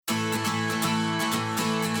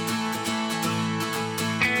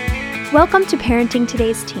Welcome to Parenting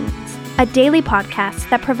Today's Teens, a daily podcast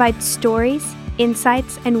that provides stories,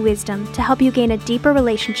 insights, and wisdom to help you gain a deeper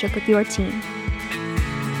relationship with your teen.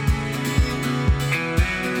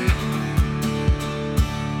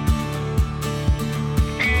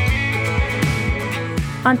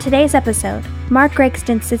 On today's episode, Mark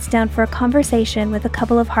Gregston sits down for a conversation with a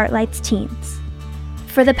couple of Heartlight's teens.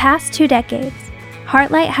 For the past 2 decades,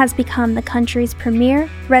 Heartlight has become the country's premier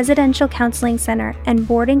residential counseling center and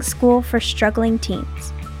boarding school for struggling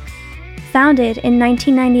teens. Founded in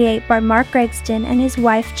 1998 by Mark Gregston and his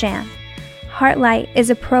wife Jan, Heartlight is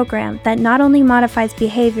a program that not only modifies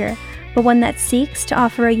behavior, but one that seeks to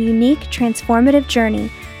offer a unique, transformative journey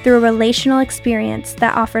through a relational experience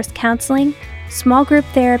that offers counseling, small group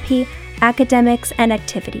therapy, academics, and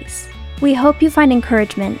activities. We hope you find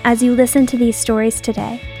encouragement as you listen to these stories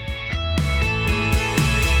today.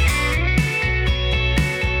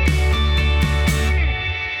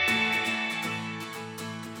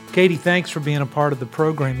 Katie, thanks for being a part of the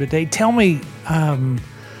program today. Tell me,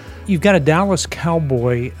 you've got a Dallas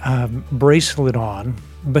Cowboy bracelet on,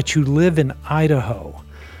 but you live in Idaho.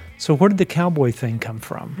 So where did the cowboy thing come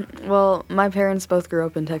from? Well, my parents both grew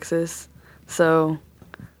up in Texas, so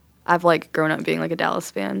I've grown up being a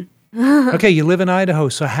Dallas fan. Okay, you live in Idaho.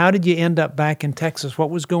 So how did you end up back in Texas? What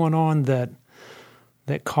was going on that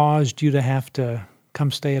caused you to have to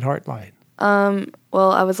come stay at Heartlight?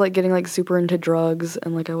 Well, I was getting super into drugs,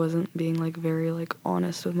 and I wasn't being very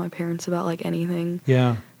honest with my parents about anything.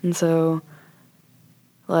 Yeah. And so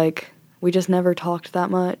we just never talked that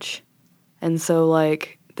much. And so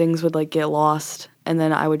things would get lost, and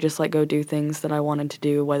then I would just go do things that I wanted to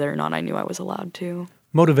do whether or not I knew I was allowed to.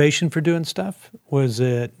 Motivation for doing stuff? Was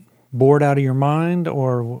it bored out of your mind,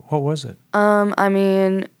 or what was it? I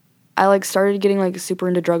mean, I started getting super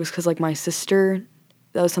into drugs because my sister,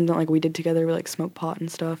 that was something we did together. We smoke pot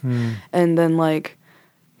and stuff. And then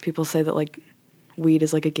people say that weed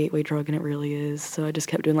is a gateway drug, and it really is. So I just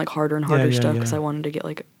kept doing harder and harder stuff because I wanted to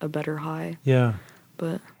get a better high. Yeah.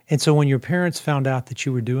 And so when your parents found out that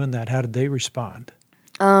you were doing that, how did they respond?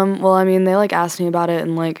 Well, I mean, they asked me about it,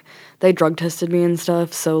 and they drug tested me and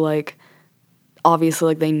stuff. So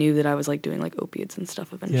obviously they knew that I was doing opiates and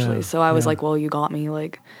stuff eventually. Yeah, so I was well, you got me.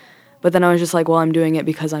 But then I was just well, I'm doing it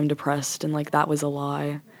because I'm depressed, and that was a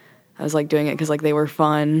lie. I was doing it because they were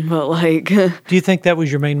fun, but Do you think that was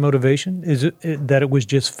your main motivation? Is it that it was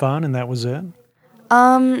just fun and that was it?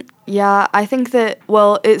 Yeah, I think that,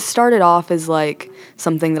 well, it started off as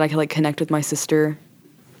something that I could connect with my sister,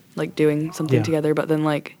 doing something together, but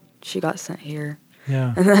then she got sent here.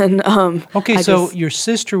 Yeah. And then okay, so your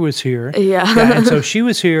sister was here. Yeah. And so she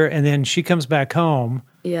was here, and then she comes back home.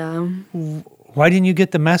 Yeah. Why didn't you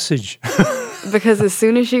get the message? Because as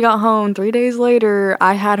soon as she got home, 3 days later,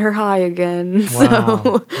 I had her high again.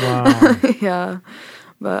 Wow. Wow. Yeah.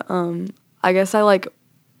 But I guess I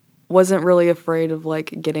wasn't really afraid of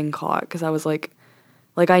getting caught, because I was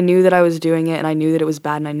I knew that I was doing it, and I knew that it was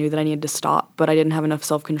bad, and I knew that I needed to stop, but I didn't have enough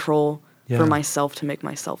self-control for myself to make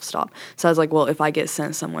myself stop. So I was well, if I get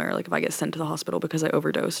sent somewhere, if I get sent to the hospital because I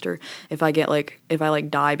overdosed, or if I get if I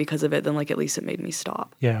die because of it, then at least it made me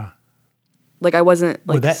stop. Yeah. I wasn't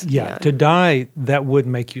to die, that would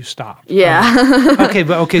make you stop. Yeah.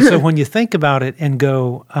 Okay, so when you think about it and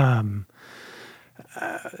go, I'm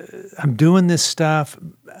doing this stuff,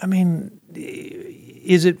 I mean,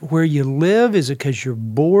 is it where you live? Is it because you're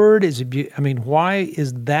bored? Why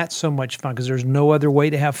is that so much fun? Because there's no other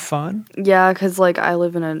way to have fun? Yeah, because I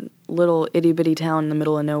live in a little itty-bitty town in the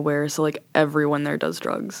middle of nowhere, so everyone there does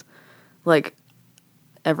drugs.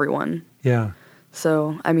 Everyone. Yeah.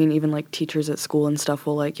 So, I mean, even teachers at school and stuff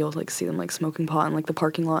will you'll see them smoking pot in the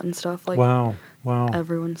parking lot and stuff. Wow.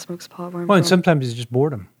 Everyone smokes pot where I'm Well, and from. sometimes it's just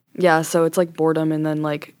boredom. Yeah, so it's boredom, and then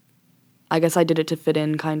I guess I did it to fit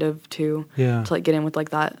in kind of too. Yeah. To get in with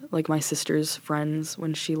that, my sister's friends.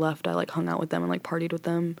 When she left, I hung out with them and partied with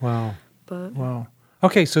them. Wow. But wow.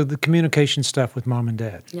 Okay, so the communication stuff with mom and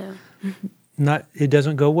dad. Yeah. It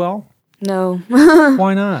doesn't go well? No.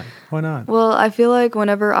 Why not? Why not? Well, I feel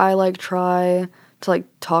whenever I try to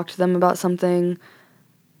talk to them about something,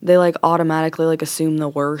 they automatically assume the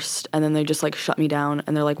worst, and then they just shut me down,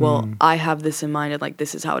 and they're well, I have this in mind, and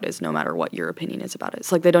this is how it is no matter what your opinion is about it.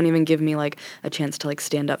 It's they don't even give me a chance to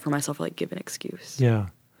stand up for myself or give an excuse. Yeah.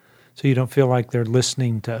 So you don't feel like they're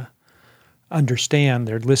listening to understand,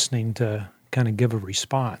 they're listening to kind of give a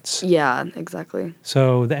response. Yeah, exactly.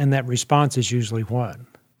 So and that response is usually what?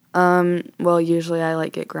 Well, usually I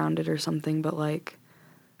get grounded or something, but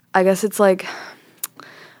I guess it's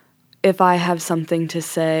if I have something to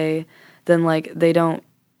say, then they don't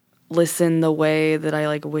listen the way that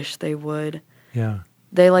I wish they would. Yeah.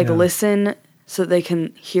 They like Yeah. listen so they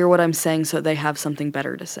can hear what I'm saying so they have something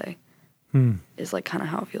better to say. Is like kind of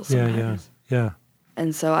how it feels Yeah, sometimes. yeah.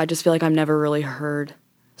 And so I just feel like I'm never really heard.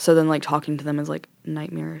 So then like talking to them is like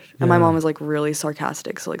nightmarish. And my Yeah. mom is like really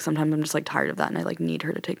sarcastic. So like sometimes I'm just like tired of that and I like need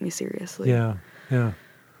her to take me seriously. Yeah, yeah.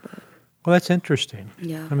 Well, that's interesting.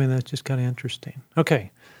 Yeah. I mean, that's just kind of interesting.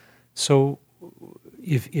 Okay. So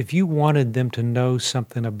if you wanted them to know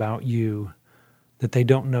something about you that they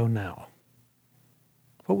don't know now,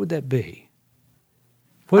 what would that be?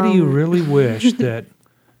 What do you really wish that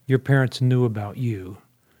your parents knew about you,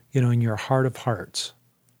 in your heart of hearts?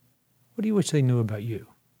 What do you wish they knew about you?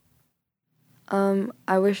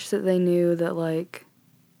 I wish that they knew that like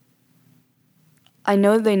I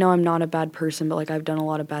know they know I'm not a bad person, but like I've done a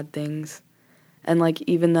lot of bad things. And like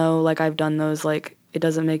even though like I've done those, like it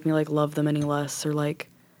doesn't make me like love them any less or like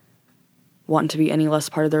want to be any less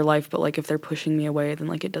part of their life, but like if they're pushing me away, then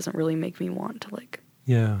like it doesn't really make me want to like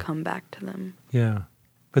Yeah, come back to them. yeah.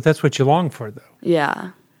 But that's what you long for, though.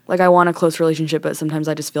 Yeah. Like I want a close relationship, but sometimes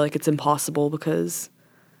I just feel like it's impossible because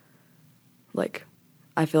like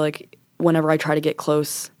I feel like whenever I try to get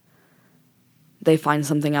close, they find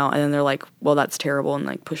something out and then they're like, well, that's terrible, and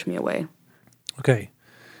like push me away. Okay.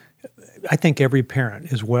 I think every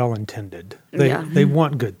parent is well-intended. Yeah. They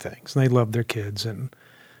want good things, and they love their kids.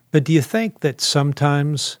 But do you think that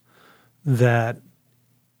sometimes that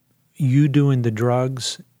you doing the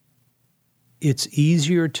drugs, it's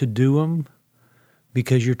easier to do them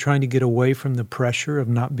because you're trying to get away from the pressure of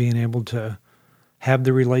not being able to have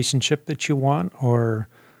the relationship that you want, or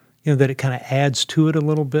that it kind of adds to it a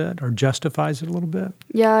little bit or justifies it a little bit?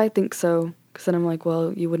 Yeah, I think so. Because then I'm like,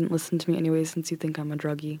 well, you wouldn't listen to me anyway since you think I'm a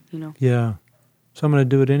druggie, Yeah. So I'm going to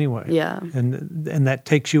do it anyway. Yeah. And that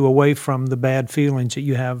takes you away from the bad feelings that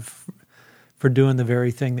you have for doing the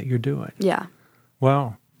very thing that you're doing. Yeah.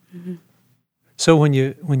 Wow. So when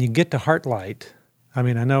you get to Heartlight, I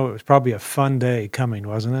mean, I know it was probably a fun day coming,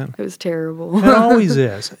 wasn't it? It was terrible. It always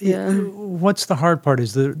is. Yeah. What's the hard part?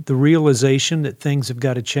 Is the realization that things have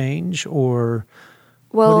got to change, or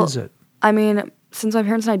Well, what is it? I mean, since my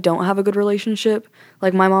parents and I don't have a good relationship,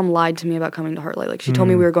 like my mom lied to me about coming to Heartlight. Like she told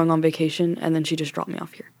me we were going on vacation and then she just dropped me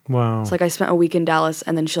off here. Wow. It's like I spent a week in Dallas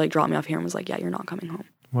and then she like dropped me off here and was like, yeah, you're not coming home.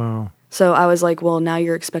 Wow. So I was like, well, now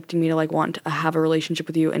you're expecting me to like want to have a relationship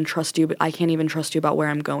with you and trust you, but I can't even trust you about where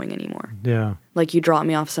I'm going anymore. Yeah. Like you dropped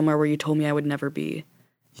me off somewhere where you told me I would never be.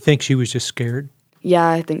 You think she was just scared? Yeah,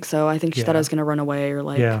 I think so. I think she thought Yeah. I was going to run away or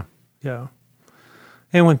like. Yeah. Yeah.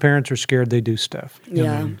 And when parents are scared, they do stuff.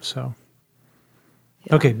 Yeah. So.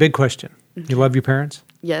 Yeah. Okay, big question. You love your parents?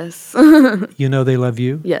 Yes. You know they love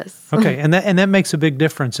you? Yes. Okay, and that makes a big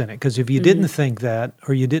difference in it, because if you didn't think that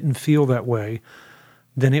or you didn't feel that way,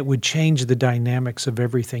 then it would change the dynamics of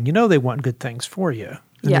everything. They want good things for you,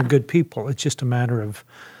 and Yeah. they're good people. It's just a matter of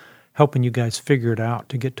helping you guys figure it out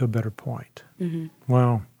to get to a better point.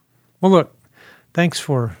 Wow. Well, look, thanks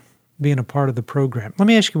for being a part of the program. Let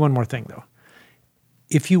me ask you one more thing, though.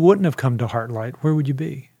 If you wouldn't have come to Heartlight, where would you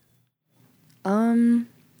be?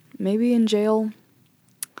 Maybe in jail.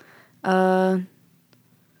 I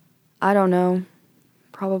don't know.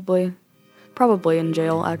 Probably in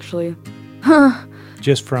jail, actually.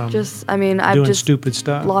 Just from I mean, I've doing just stupid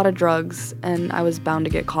stuff? a lot of drugs, and I was bound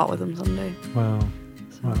to get caught with them someday. Wow.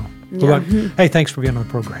 Wow. Yeah. Well, look, hey, thanks for being on the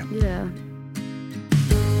program. Yeah.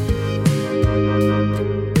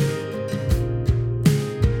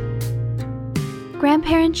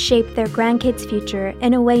 Grandparents shape their grandkids' future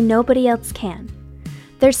in a way nobody else can.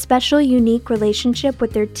 Their special, unique relationship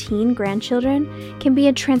with their teen grandchildren can be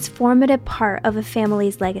a transformative part of a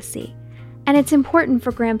family's legacy. And it's important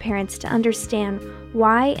for grandparents to understand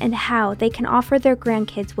why and how they can offer their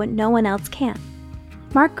grandkids what no one else can.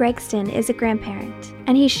 Mark Gregston is a grandparent,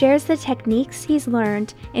 and he shares the techniques he's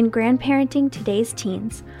learned in grandparenting today's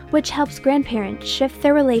teens, which helps grandparents shift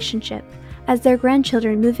their relationship as their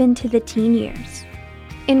grandchildren move into the teen years.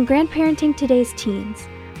 In grandparenting today's teens,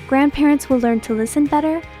 grandparents will learn to listen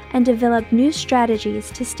better and develop new strategies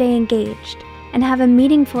to stay engaged and have a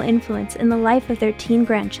meaningful influence in the life of their teen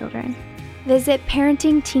grandchildren. Visit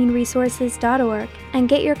parentingteenresources.org and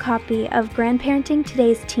get your copy of Grandparenting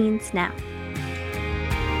Today's Teens now.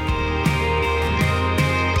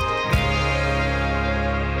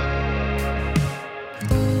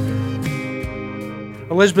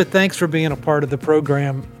 Elizabeth, thanks for being a part of the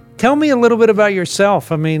program. Tell me a little bit about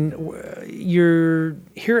yourself. I mean, you're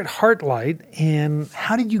here at Heartlight, and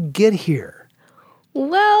how did you get here?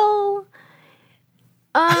 Well,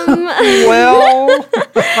 Well,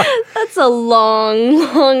 that's a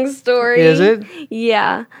long story. is it?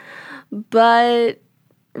 Yeah. But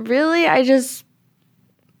really, I just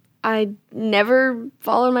I never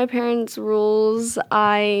followed my parents' rules.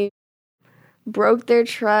 I broke their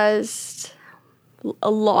trust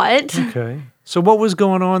a lot. Okay. So what was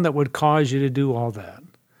going on that would cause you to do all that?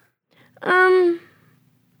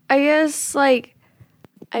 I guess, like,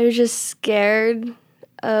 I was just scared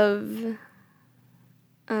of,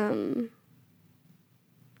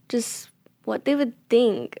 just what they would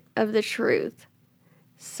think of the truth.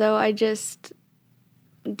 So I just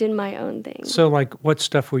did my own thing. So, like, what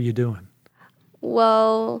stuff were you doing?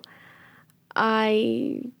 Well,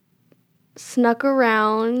 I snuck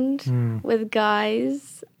around with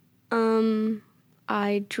guys.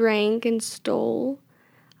 I drank and stole.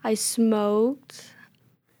 I smoked.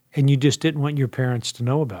 And you just didn't want your parents to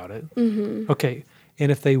know about it? Mm-hmm. Okay.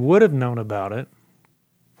 And if they would have known about it,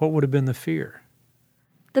 what would have been the fear?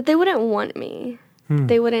 That they wouldn't want me.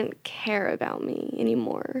 They wouldn't care about me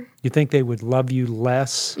anymore. You think they would love you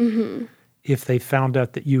less if they found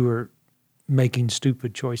out that you were making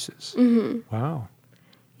stupid choices? Mm-hmm. Wow.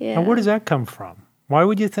 Yeah. Now, where does that come from? Why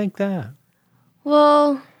would you think that?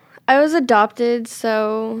 Well, I was adopted,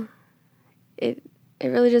 so it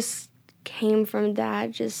really just came from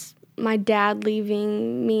that. Just my dad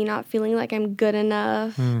leaving, me not feeling like I'm good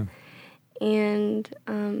enough, and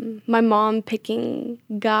my mom picking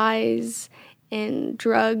guys and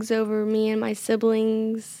drugs over me and my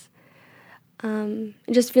siblings,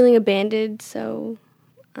 just feeling abandoned. So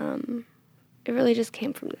it really just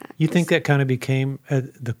came from that. You think that kind of became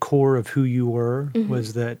at the core of who you were,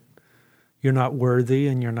 was that you're not worthy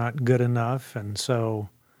and you're not good enough, and so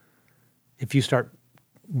if you start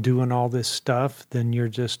doing all this stuff, then you're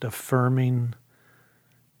just affirming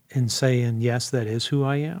and saying, yes, that is who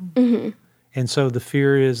I am? Mm-hmm. And so the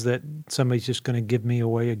fear is that somebody's just going to give me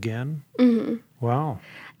away again? Mm-hmm. Wow.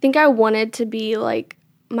 I think I wanted to be like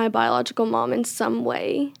my biological mom in some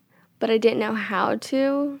way, but I didn't know how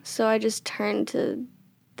to, so I just turned to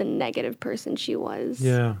the negative person she was.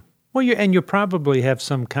 Yeah. Well, you probably have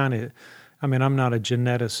some kind of, I mean, I'm not a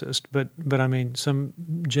geneticist, but I mean, some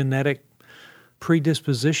genetic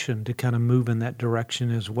predisposition to kind of move in that direction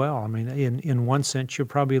as well. I mean, in one sense, you're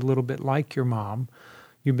probably a little bit like your mom.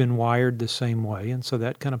 You've been wired the same way, and so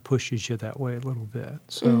that kind of pushes you that way a little bit.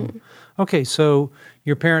 So, okay, so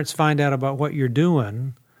your parents find out about what you're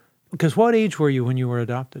doing, because what age were you when you were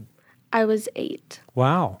adopted? I was 8.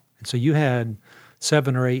 Wow. And so you had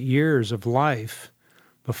 7 or 8 years of life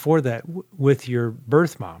before that with your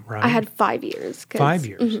birth mom, right? I had 5 years. 5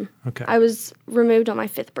 years. Okay. I was removed on my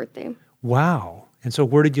 5th birthday. Wow. And so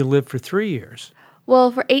where did you live for 3 years?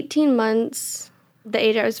 Well, for 18 months, the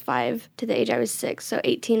age I was 5 to the age I was 6, so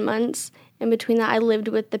 18 months. In between that, I lived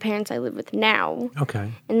with the parents I live with now.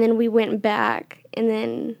 Okay. And then we went back, and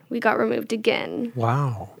then we got removed again.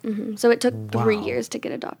 Wow. So it took 3 years to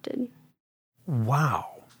get adopted.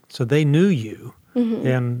 Wow. So they knew you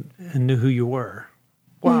and knew who you were.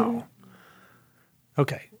 Wow.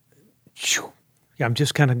 Okay. Phew. Yeah, I'm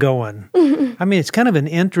just kind of going. I mean, it's kind of an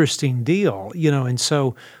interesting deal, and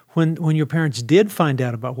so when your parents did find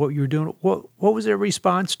out about what you were doing, what was their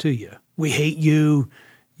response to you? We hate you.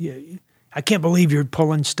 I can't believe you're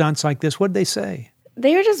pulling stunts like this. What did they say?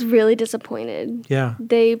 They were just really disappointed. Yeah.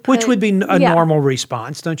 Which would be a normal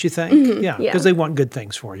response, don't you think? Yeah, because they want good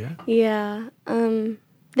things for you. Yeah.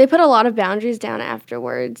 They put a lot of boundaries down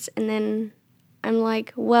afterwards, and then I'm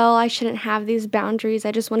like, well, I shouldn't have these boundaries.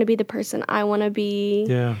 I just want to be the person I want to be.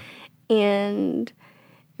 Yeah. And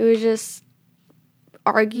it was just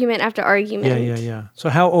argument after argument. Yeah. So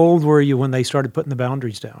how old were you when they started putting the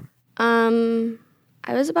boundaries down?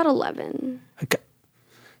 I was about 11. Okay.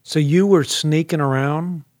 So you were sneaking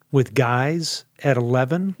around with guys at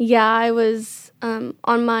 11? Yeah, I was on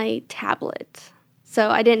my tablet. So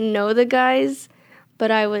I didn't know the guys, but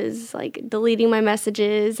I was like deleting my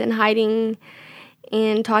messages and hiding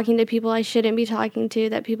and talking to people I shouldn't be talking to,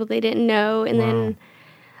 that people they didn't know. And then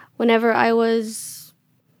whenever I was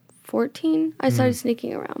 14, I started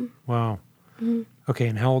sneaking around. Wow. Okay,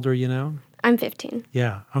 and how old are you now? I'm 15.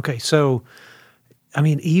 Yeah. Okay, so, I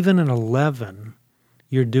mean, even at 11,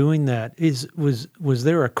 you're doing that. Was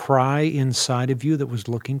there a cry inside of you that was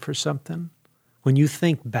looking for something? When you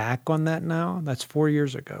think back on that now, that's 4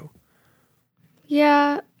 years ago.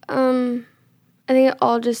 Yeah, I think it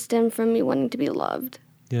all just stemmed from me wanting to be loved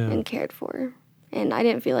and cared for. And I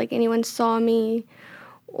didn't feel like anyone saw me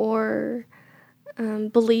or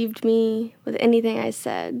believed me with anything I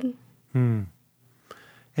said.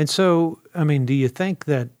 And so, I mean, do you think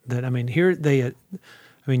that I mean,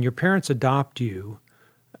 your parents adopt you.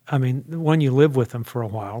 I mean, when you live with them for a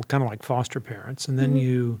while, kind of like foster parents, and then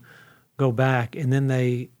you go back, and then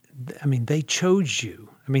they chose you.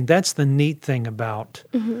 I mean, that's the neat thing about,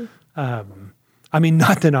 I mean,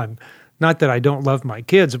 not that I don't love my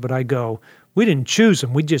kids, but I go, we didn't choose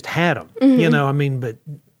them. We just had them, you know, I mean, but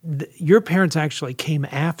your parents actually came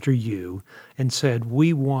after you and said,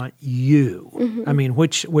 we want you. I mean,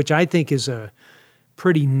 which I think is a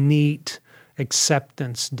pretty neat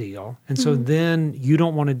acceptance deal. And so then you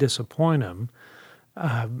don't want to disappoint them,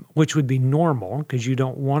 which would be normal because you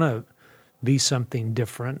don't want to be something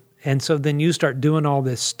different. And so then you start doing all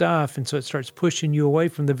this stuff, and so it starts pushing you away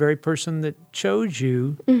from the very person that chose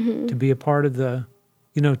you to be a part of the,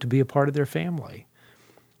 you know, to be a part of their family.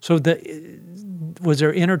 So was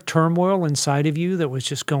there inner turmoil inside of you that was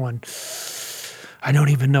just going, I don't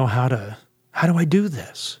even know how do I do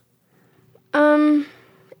this?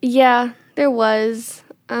 Yeah, there was.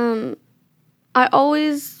 I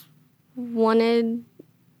always wanted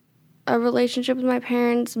a relationship with my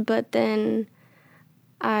parents, but then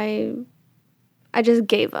I just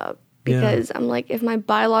gave up because I'm like, if my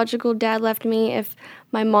biological dad left me, if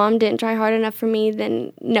my mom didn't try hard enough for me,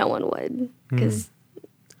 then no one would, because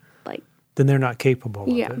then they're not capable of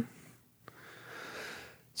it.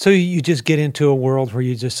 So you just get into a world where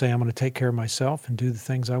you just say, I'm going to take care of myself and do the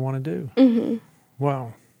things I want to do.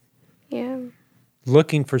 Wow. Yeah.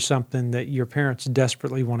 Looking for something that your parents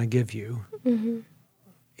desperately want to give you.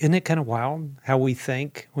 Isn't it kind of wild how we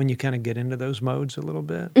think when you kind of get into those modes a little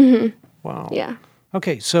bit? Wow. Yeah.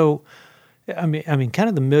 Okay, so I mean, kind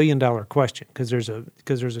of the $1 million question, because there's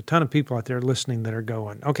a ton of people out there listening that are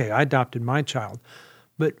going, okay, I adopted my child,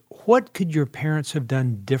 but what could your parents have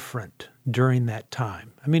done different during that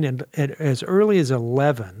time? I mean, as early as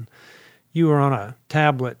 11, you were on a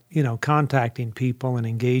tablet, you know, contacting people and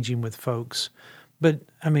engaging with folks. But,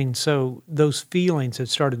 I mean, so those feelings had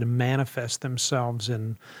started to manifest themselves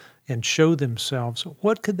and show themselves.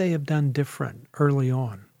 What could they have done different early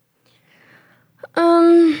on?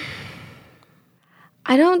 I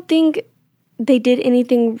don't think they did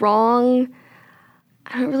anything wrong.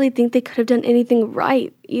 I don't really think they could have done anything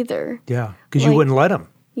right either. Yeah, because you wouldn't let them.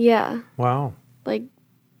 Yeah. Wow. Like,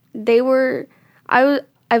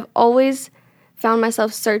 I've always found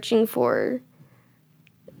myself searching for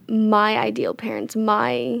my ideal parents,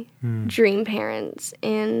 my dream parents.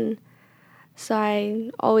 And so I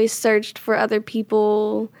always searched for other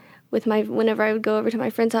people whenever I would go over to my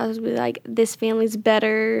friend's house, I would be like, this family's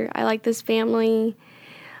better. I like this family.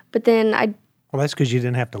 But then well, that's because you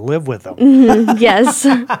didn't have to live with them. Yes.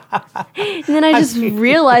 And then I just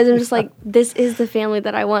realized, I'm just like, this is the family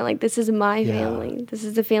that I want. Like, this is my family. This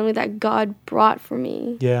is the family that God brought for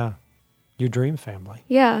me. Yeah. Your dream family.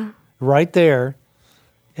 Yeah. Right there,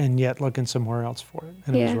 and yet looking somewhere else for it.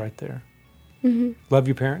 And it was right there. Love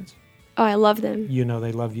your parents? Oh, I love them. You know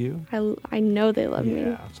they love you? I know they love me.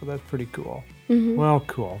 Yeah, so that's pretty cool. Well,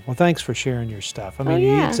 cool. Well, thanks for sharing your stuff. I mean,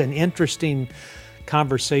 it's an interesting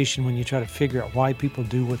conversation when you try to figure out why people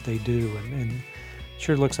do what they do. And it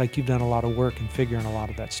sure looks like you've done a lot of work in figuring a lot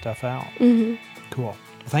of that stuff out. Cool. Well,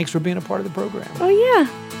 thanks for being a part of the program. Oh, yeah.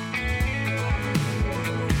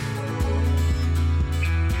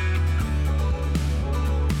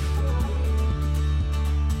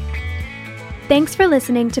 Thanks for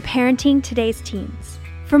listening to Parenting Today's Teens.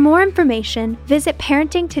 For more information, visit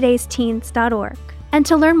parentingtodaysteens.org. And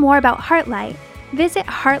to learn more about Heartlight, visit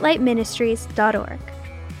heartlightministries.org.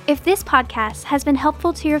 If this podcast has been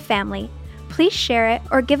helpful to your family, please share it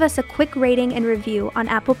or give us a quick rating and review on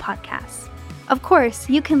Apple Podcasts. Of course,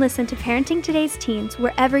 you can listen to Parenting Today's Teens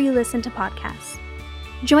wherever you listen to podcasts.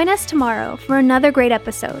 Join us tomorrow for another great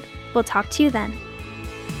episode. We'll talk to you then.